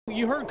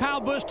You heard Kyle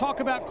Busch talk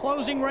about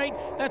closing rate.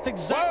 That's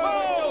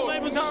exactly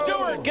what Joe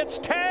Stewart gets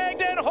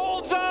tagged and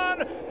holds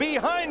on.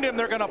 Behind him,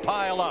 they're going to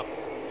pile up.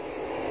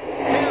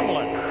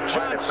 Hamlin,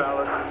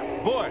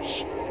 Johnson,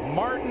 Busch,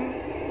 Martin,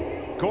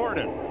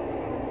 Gordon.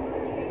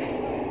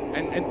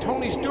 And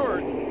Tony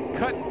Stewart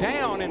cut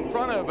down in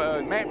front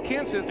of Matt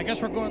Kenseth. I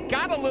guess we're going.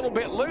 Got a little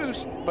bit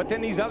loose, but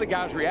then these other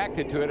guys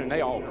reacted to it, and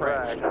they all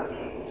crashed.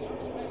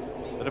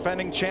 The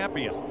defending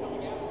champion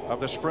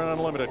of the Sprint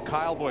Unlimited,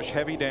 Kyle Busch,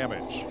 heavy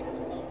damage.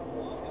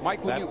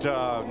 Mike, that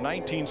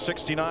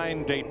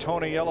 1969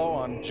 Daytona yellow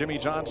on Jimmie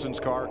Johnson's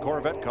car,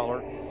 Corvette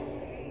color.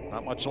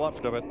 Not much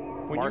left of it.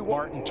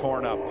 Martin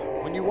torn up.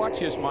 When you watch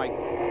this, Mike,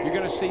 you're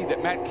going to see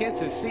that Matt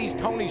Kenseth sees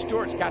Tony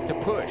Stewart's got to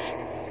push.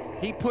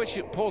 He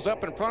pulls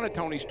up in front of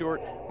Tony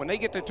Stewart. When they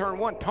get to turn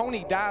one,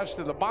 Tony dives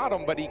to the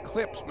bottom, but he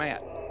clips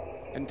Matt.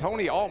 And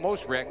Tony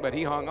almost wrecked, but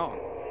he hung on.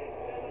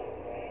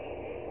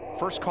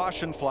 First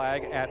caution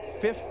flag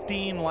at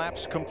 15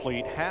 laps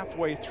complete.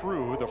 Halfway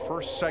through the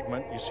first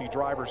segment, you see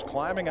drivers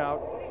climbing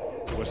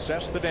out to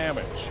assess the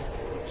damage.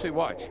 See,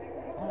 watch.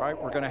 All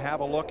right, we're going to have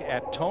a look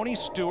at Tony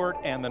Stewart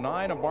and the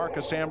 9 of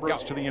Marcus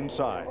Ambrose to the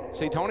inside.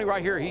 See, Tony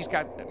right here, he's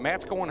got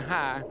Matt's going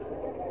high.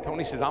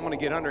 Tony says, I'm going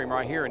to get under him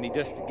right here, and he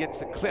just gets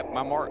the clip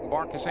by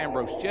Marcus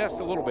Ambrose just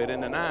a little bit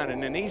in the 9,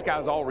 and then these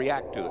guys all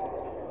react to it.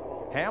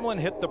 Hamlin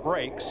hit the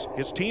brakes.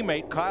 His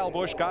teammate Kyle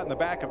Busch got in the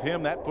back of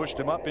him. That pushed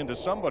him up into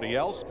somebody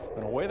else,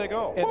 and away they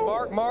go. And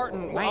Mark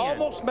Martin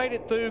almost made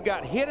it through,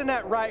 got hit in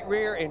that right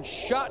rear, and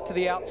shot to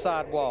the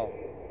outside wall.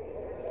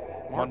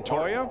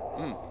 Montoya,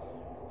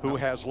 who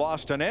has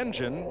lost an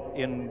engine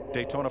in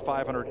Daytona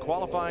 500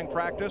 qualifying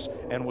practice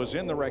and was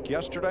in the wreck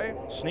yesterday,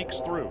 sneaks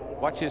through.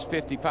 Watch his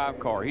 55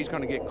 car. He's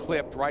going to get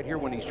clipped right here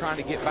when he's trying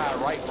to get by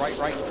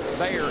right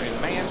there,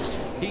 and man,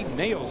 he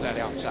nails that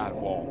outside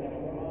wall.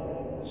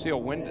 See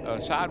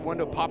a side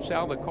window pops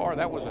out of the car.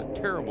 That was a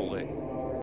terrible lick.